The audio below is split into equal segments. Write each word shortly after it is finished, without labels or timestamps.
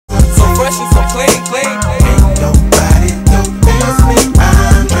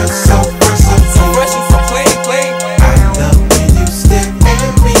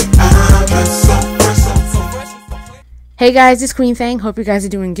Hey guys, it's Queen Thang. Hope you guys are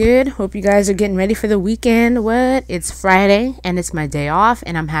doing good. Hope you guys are getting ready for the weekend. What? It's Friday and it's my day off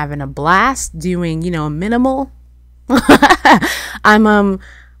and I'm having a blast doing, minimal.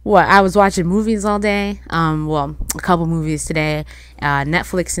 I was watching movies all day. A couple movies today.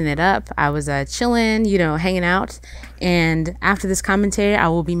 Netflixing it up. I was chilling, hanging out. And after this commentary, I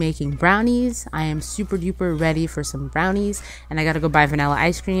will be making brownies. I am super duper ready for some brownies, and I gotta go buy vanilla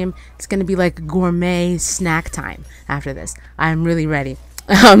ice cream. It's gonna be like gourmet snack time after this. I'm really ready.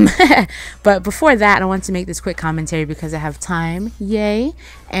 But before that, I want to make this quick commentary because I have time. Yay!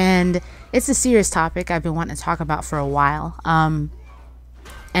 And it's a serious topic I've been wanting to talk about for a while.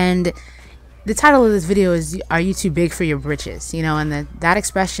 And the title of this video is "Are you too big for your britches?" And that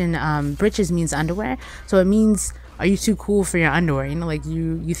expression, britches means underwear, so it means, are you too cool for your underwear? Like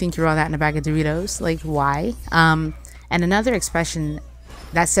you think you're all that in a bag of Doritos? Like, why? And another expression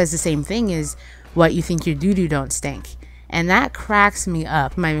that says the same thing is, what, you think your doo-doo don't stink? And that cracks me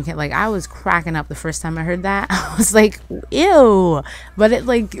up. I was cracking up the first time I heard that. I was like, ew. But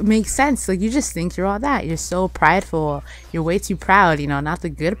it makes sense. You just think you're all that. You're so prideful. You're way too proud, not the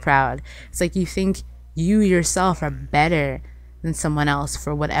good proud. It's like you think you yourself are better than someone else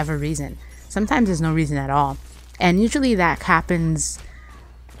for whatever reason. Sometimes there's no reason at all. And usually that happens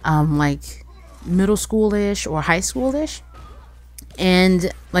middle schoolish or high schoolish.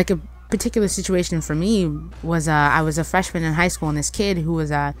 And a particular situation for me was I was a freshman in high school, and this kid who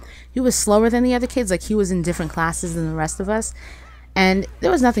was he was slower than the other kids. He was in different classes than the rest of us, and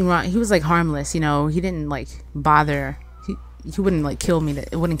there was nothing wrong. He was harmless, he didn't bother. He wouldn't kill me.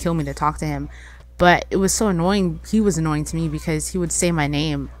 It wouldn't kill me to talk to him, but it was so annoying. He was annoying to me because he would say my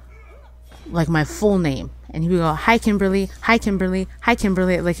name, my full name, and he would go, "Hi Kimberly, hi Kimberly, hi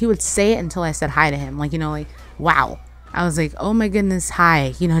Kimberly." He would say it until I said hi to him. Wow. I was like, oh my goodness,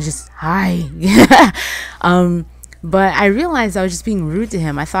 hi, just hi. But I realized I was just being rude to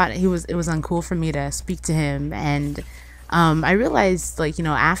him. I thought it was uncool for me to speak to him. And I realized,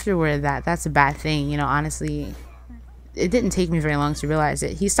 afterward that's a bad thing. Honestly, it didn't take me very long to realize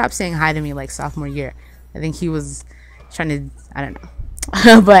it. He stopped saying hi to me sophomore year. I think he was trying to, I don't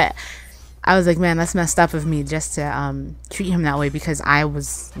know. But I was like, man, that's messed up of me just to treat him that way because I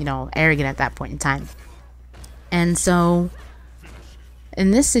was, arrogant at that point in time. And so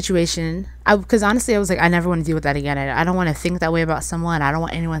in this situation, because honestly, I was like, I never want to deal with that again. I don't want to think that way about someone. I don't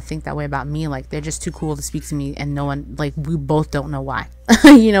want anyone to think that way about me. They're just too cool to speak to me, and no one, we both don't know why,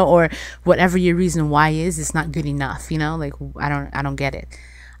 or whatever your reason why is, it's not good enough, I don't get it.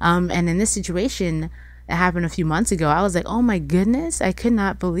 And in this situation, it happened a few months ago. I was like, oh my goodness, I could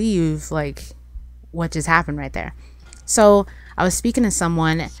not believe what just happened right there. So I was speaking to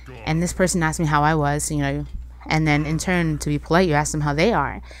someone, and this person asked me how I was, and then in turn, to be polite, you ask them how they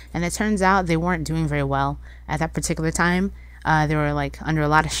are. And it turns out they weren't doing very well at that particular time. They were under a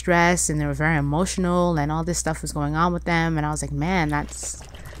lot of stress, and they were very emotional, and all this stuff was going on with them. And I was like, man, that's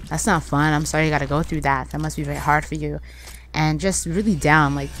not fun. I'm sorry you got to go through that. That must be very hard for you. And just really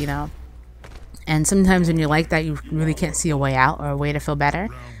down, and sometimes when you're like that, you really can't see a way out or a way to feel better.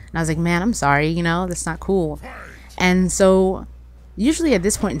 And I was like, man, I'm sorry, that's not cool. And so usually at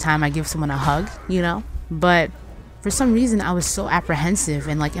this point in time, I give someone a hug, but for some reason I was so apprehensive,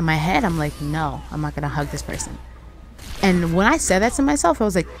 and in my head I'm like, no, I'm not gonna hug this person. And when I said that to myself, I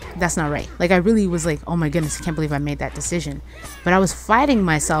was like, that's not right. I really was like, oh my goodness, I can't believe I made that decision. But I was fighting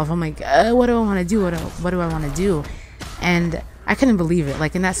myself. I'm like, what do I want to do? What do I want to do? And I couldn't believe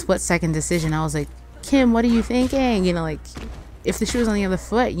it. In that split-second decision, I was like, Kim, what are you thinking? If the shoe was on the other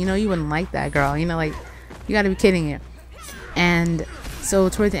foot, you wouldn't like that, girl. You gotta be kidding you. And so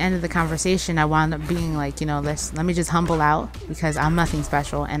toward the end of the conversation, I wound up being like, let me just humble out because I'm nothing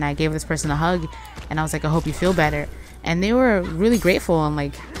special. And I gave this person a hug, and I was like, I hope you feel better. And they were really grateful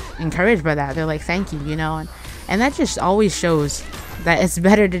and encouraged by that. They're like, thank you, and that just always shows that it's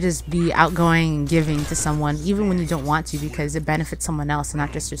better to just be outgoing and giving to someone, even when you don't want to, because it benefits someone else and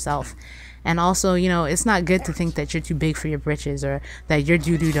not just yourself. And also, it's not good to think that you're too big for your britches or that your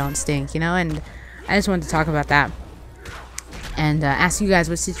doo-doo don't stink, and I just wanted to talk about that. And ask you guys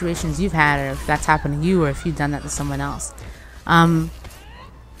what situations you've had, or if that's happened to you, or if you've done that to someone else.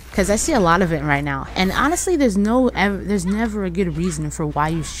 Because I see a lot of it right now. And honestly, there's never a good reason for why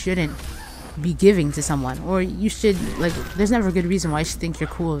you shouldn't be giving to someone. Or you should, there's never a good reason why you should think you're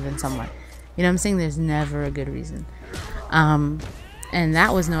cooler than someone. You know what I'm saying? There's never a good reason. And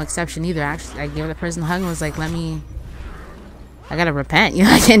that was no exception either. Actually, I gave the person a hug and was like, I gotta repent.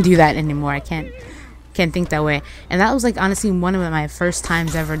 I can't do that anymore. I can't think that way. And that was honestly one of my first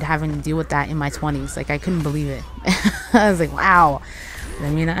times ever having to deal with that in my 20s. I couldn't believe it. I was like, wow.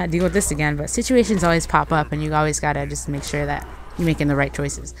 let me not deal with this again. But situations always pop up, and you always gotta just make sure that you're making the right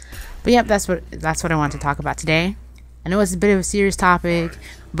choices. But yep, that's what I want to talk about today. I know it's a bit of a serious topic,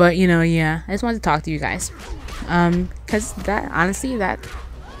 but you know, yeah, I just wanted to talk to you guys, because that honestly,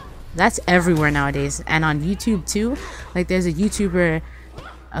 that's everywhere nowadays, and on YouTube too. Like, there's a YouTuber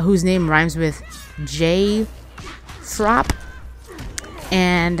whose name rhymes with J Frop,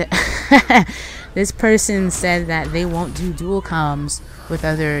 and this person said that they won't do dual comms with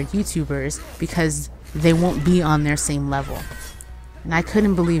other YouTubers because they won't be on their same level. And I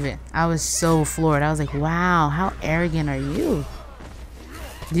couldn't believe it. I was so floored. I was like, wow, how arrogant are you?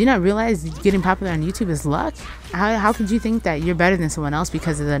 Do you not realize getting popular on YouTube is luck? How could you think that you're better than someone else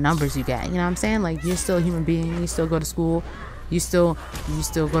because of the numbers you get? You know what I'm saying? Like, you're still a human being. You still go to school. You still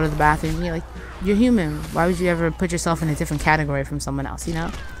go to the bathroom. You're like, you're human. Why would you ever put yourself in a different category from someone else, you know?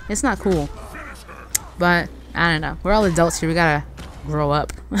 It's not cool. But I don't know. We're all adults here. We gotta grow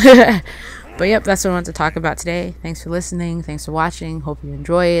up. But yep, that's what I wanted to talk about today. Thanks for listening. Thanks for watching. Hope you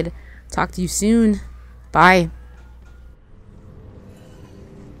enjoyed. Talk to you soon. Bye.